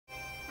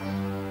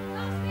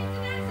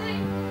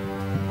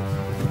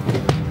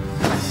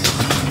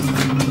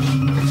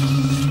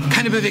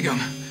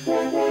Bewegung.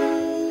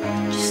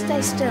 Just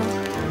stay still.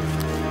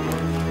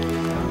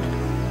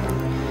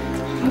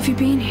 How have you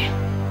been here?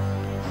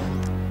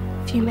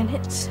 A few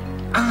minutes.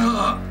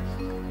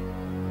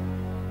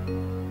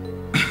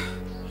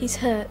 He's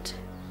hurt.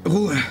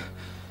 Ruhe.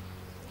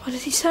 What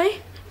did he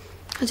say?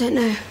 I don't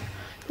know.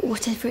 But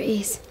whatever it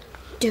is,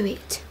 do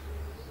it.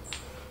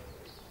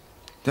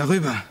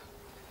 Darüber.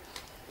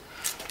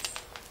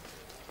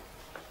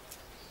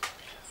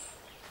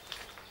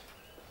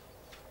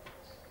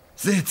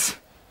 Sitz.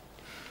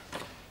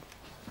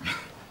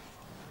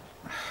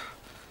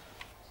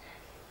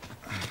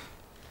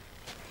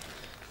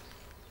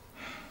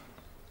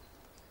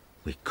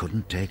 We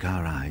couldn't take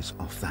our eyes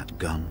off that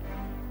gun.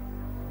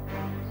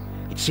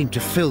 It seemed to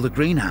fill the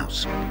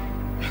greenhouse.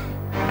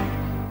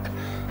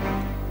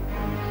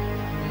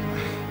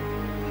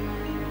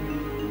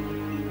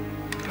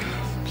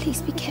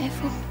 Please be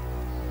careful.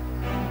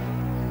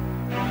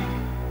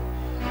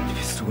 Die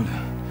Pistole.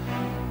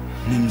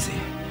 Nimm sie.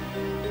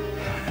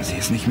 Sie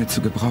ist nicht mehr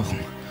zu gebrauchen.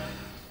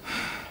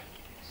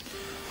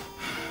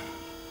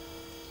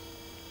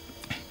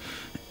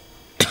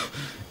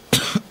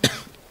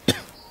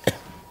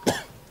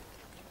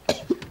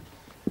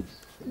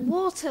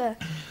 Water.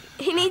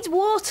 He needs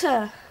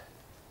water.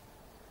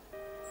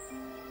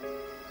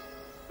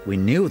 We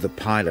knew the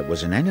pilot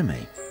was an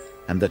enemy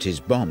and that his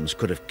bombs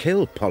could have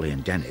killed Polly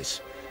and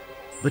Dennis.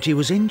 But he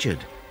was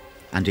injured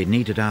and he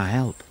needed our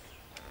help.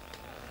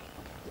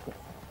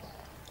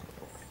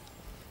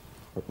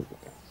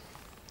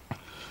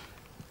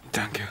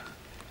 Danke.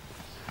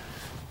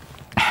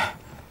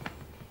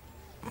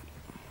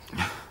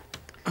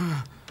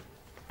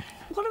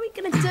 What are we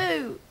gonna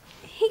do?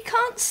 He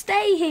can't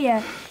stay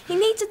here. He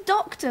needs a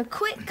doctor,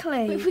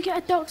 quickly. But if we get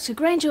a doctor,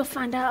 Granger will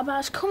find out about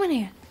us coming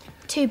here.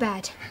 Too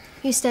bad.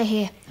 You stay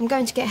here. I'm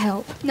going to get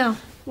help. No,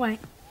 wait.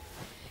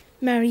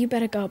 Mary, you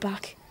better go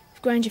back.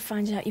 If Granger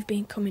finds out you've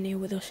been coming here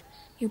with us,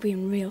 you'll be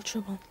in real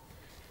trouble.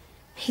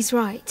 He's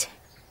right.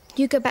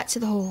 You go back to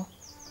the hall.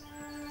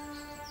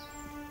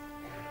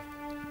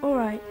 All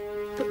right,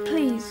 but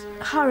please,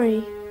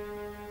 hurry.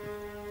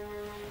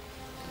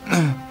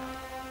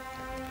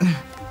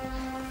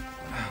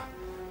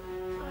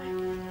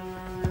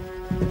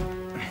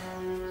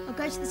 I'll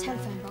go to the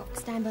telephone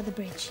box down by the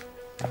bridge.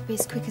 I'll be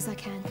as quick as I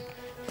can.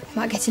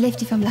 Might get a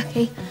lift if I'm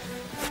lucky.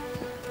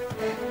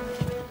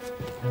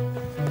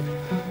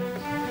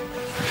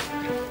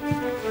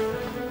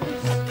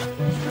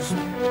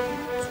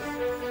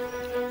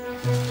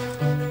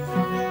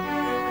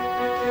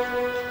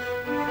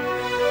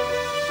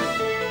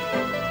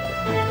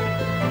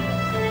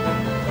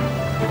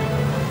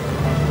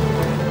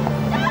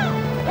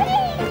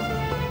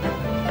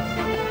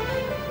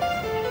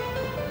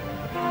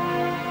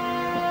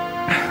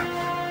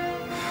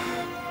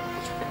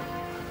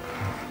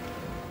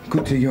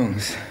 Gute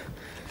Jungs.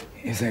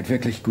 Ihr seid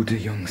wirklich gute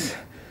Jungs.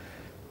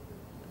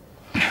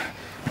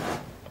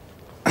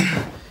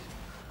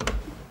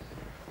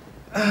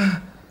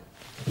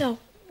 No,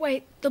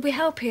 wait, there'll be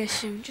help here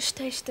soon. Just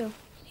stay still.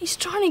 He's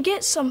trying to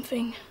get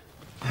something.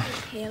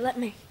 Here, let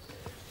me.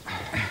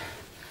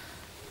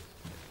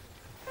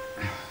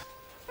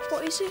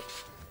 What is it?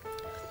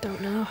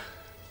 Don't know.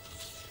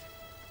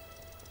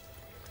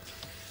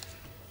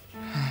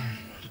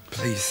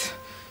 Please.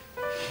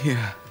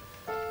 Hier.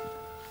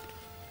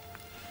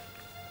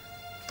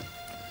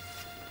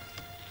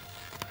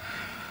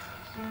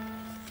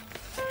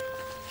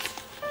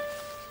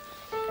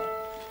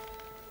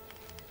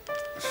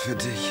 Für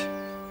dich.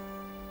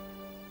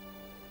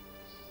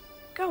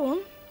 Go on.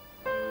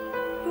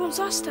 He wants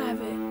us to have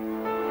it.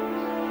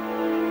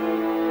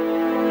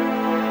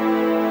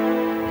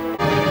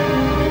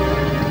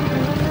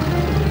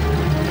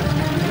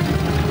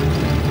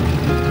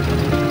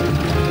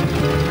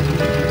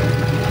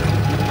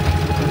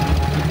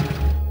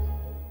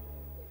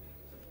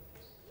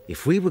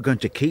 If we were going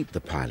to keep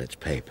the pilot's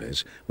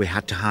papers, we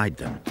had to hide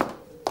them.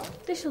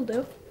 This'll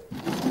do.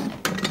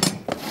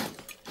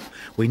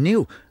 We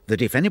knew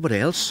that if anybody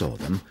else saw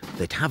them,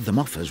 they'd have them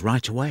off us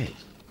right away.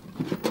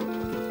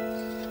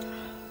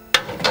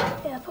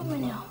 Yeah, put me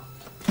now.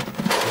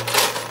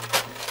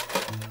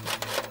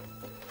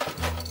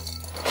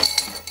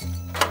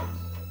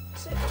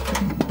 Sit.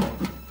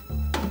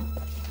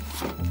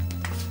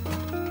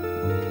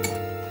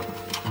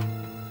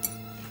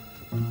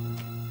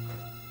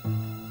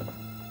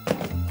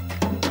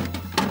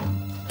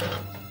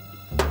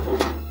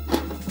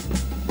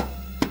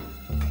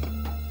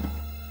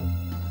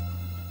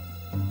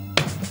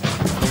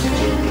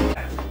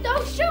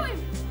 Don't shoot him!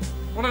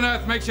 What on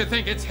earth makes you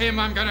think it's him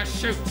I'm gonna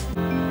shoot?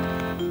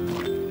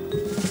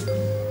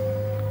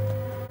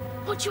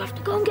 What'd you have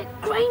to go and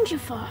get Granger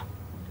for?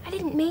 I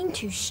didn't mean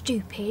to,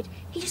 stupid.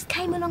 He just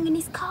came along in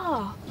his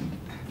car.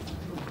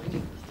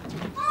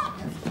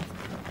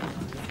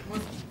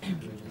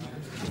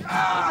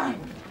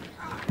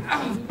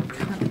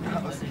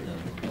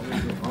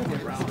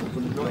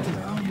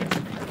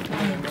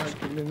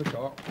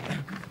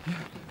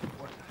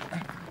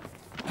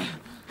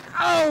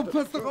 Au,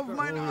 pass doch auf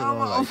meinen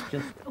Arm auf.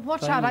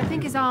 Watch out, I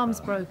think his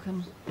arm's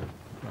broken.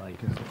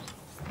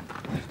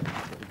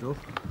 doch.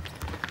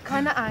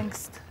 Keine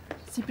Angst.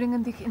 Sie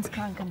bringen dich ins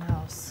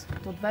Krankenhaus.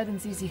 Dort werden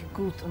sie sich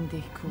gut um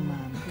dich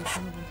kümmern.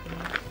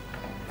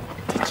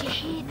 Did you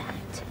hear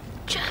that?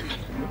 German.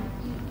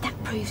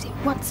 That proves it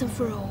once and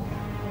for all.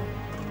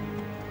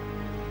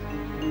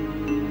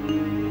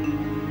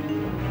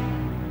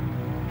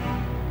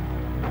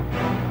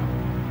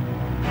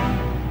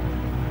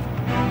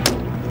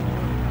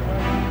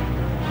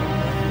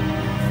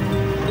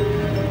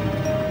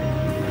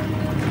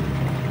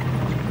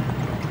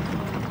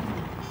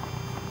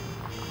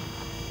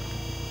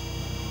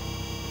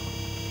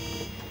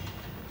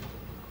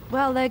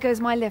 Well, there goes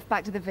my lift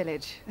back to the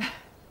village.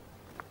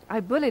 I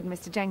bullied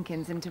Mr.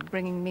 Jenkins into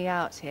bringing me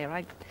out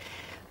here.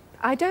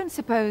 I don't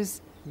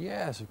suppose...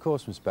 Yes, of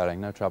course, Miss Belling.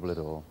 No trouble at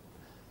all.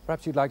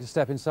 Perhaps you'd like to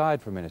step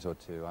inside for a minute or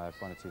two. I have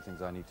one or two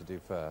things I need to do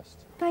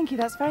first. Thank you,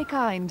 that's very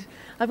kind.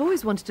 I've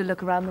always wanted to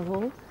look around the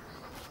hall.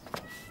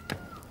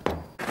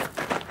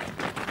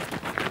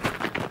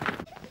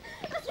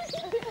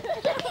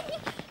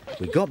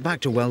 We got back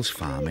to Wells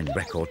Farm in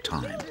record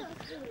time.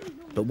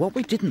 But what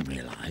we didn't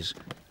realise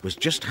was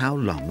just how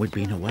long we'd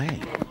been away.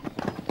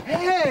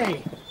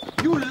 Hey!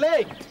 You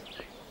late!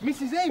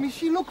 Mrs. Amy,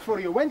 she look for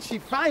you when she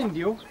find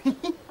you.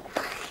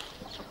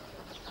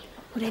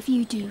 Whatever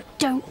you do,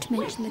 don't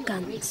mention the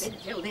guns.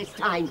 Until this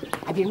time,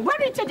 I've been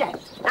worried to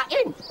death. Now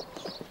in!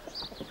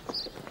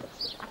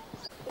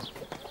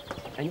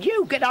 And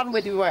you get on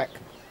with your work.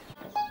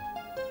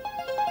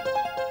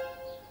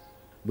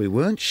 We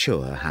weren't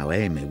sure how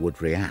Amy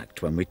would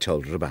react when we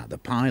told her about the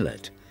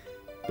pilot,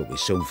 but we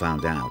soon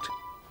found out.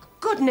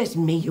 Goodness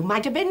me, you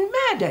might have been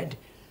murdered.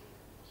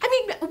 I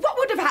mean, what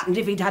would have happened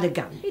if he'd had a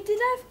gun? He did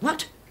have...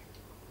 What?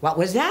 What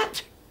was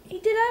that? He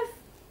did have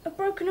a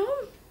broken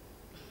arm.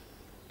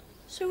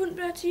 So he wouldn't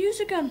be able to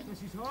use a gun.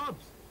 Mrs.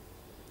 Hobbs.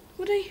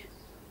 Would he?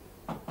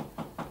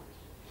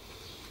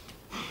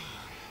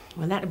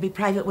 Well, that'd be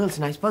Private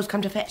Wilson, I suppose,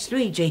 come to fetch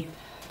Luigi.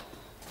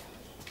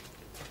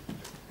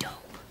 Dope.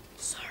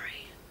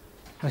 Sorry.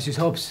 Mrs.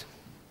 Hobbs.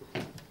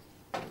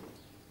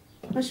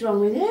 What's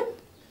wrong with him?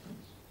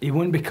 He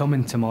won't be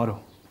coming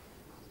tomorrow.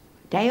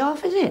 Day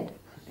off, is it?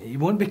 He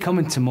won't be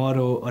coming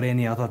tomorrow or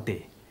any other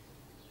day.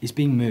 He's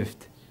being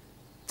moved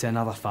to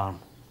another farm.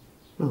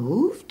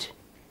 Moved?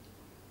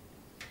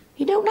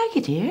 You don't like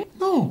it here?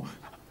 No,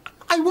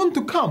 I want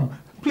to come,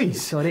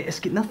 please. Sorry, it's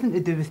got nothing to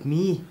do with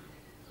me.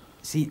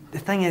 See, the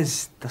thing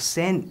is, they're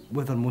sent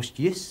with their most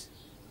use.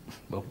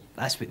 Well,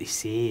 that's what they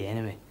say,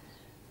 anyway.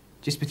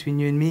 Just between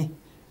you and me,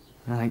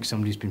 I think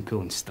somebody's been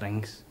pulling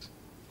strings.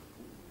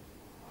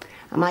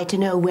 Am I to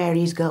know where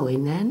he's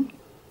going, then?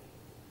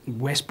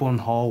 Westbourne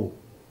Hall.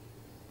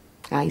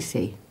 I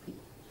see.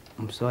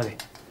 I'm sorry.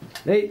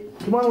 Right,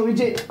 come on,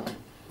 Luigi.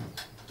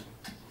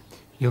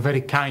 You're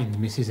very kind,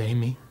 Mrs.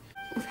 Amy.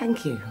 Well,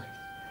 thank you.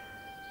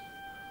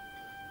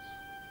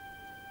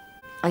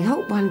 I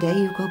hope one day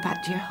you go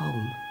back to your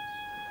home.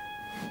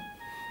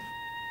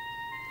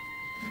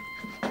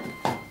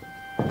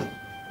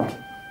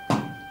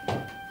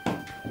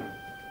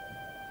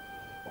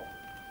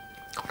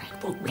 I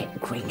won't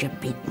let Granger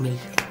beat me.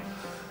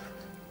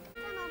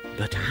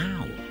 But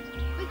how?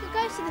 We could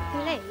go to the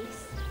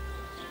police.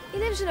 He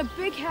lives in a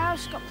big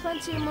house, got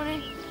plenty of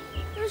money.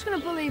 Who's going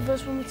to believe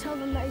us when we tell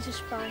them that he's a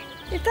spy?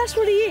 If that's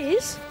what he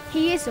is...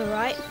 He is all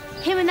right.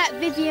 Him and that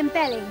Vivian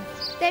Belling.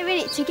 They're in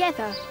it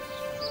together.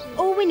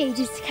 All we need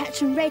is to catch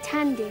them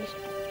red-handed.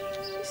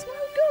 It's no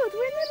good.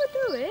 We'll never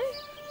do it.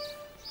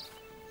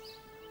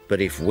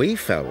 But if we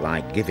felt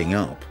like giving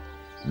up,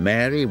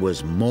 Mary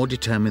was more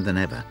determined than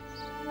ever.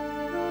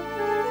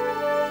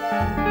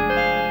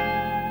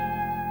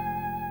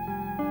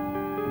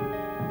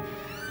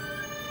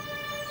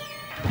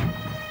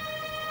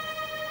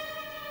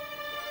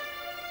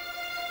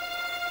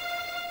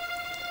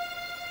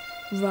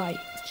 Right.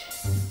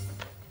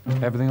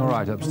 Everything all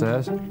right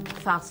upstairs?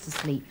 Fast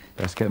asleep.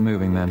 Best get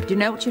moving then. Do you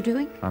know what you're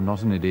doing? I'm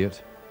not an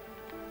idiot.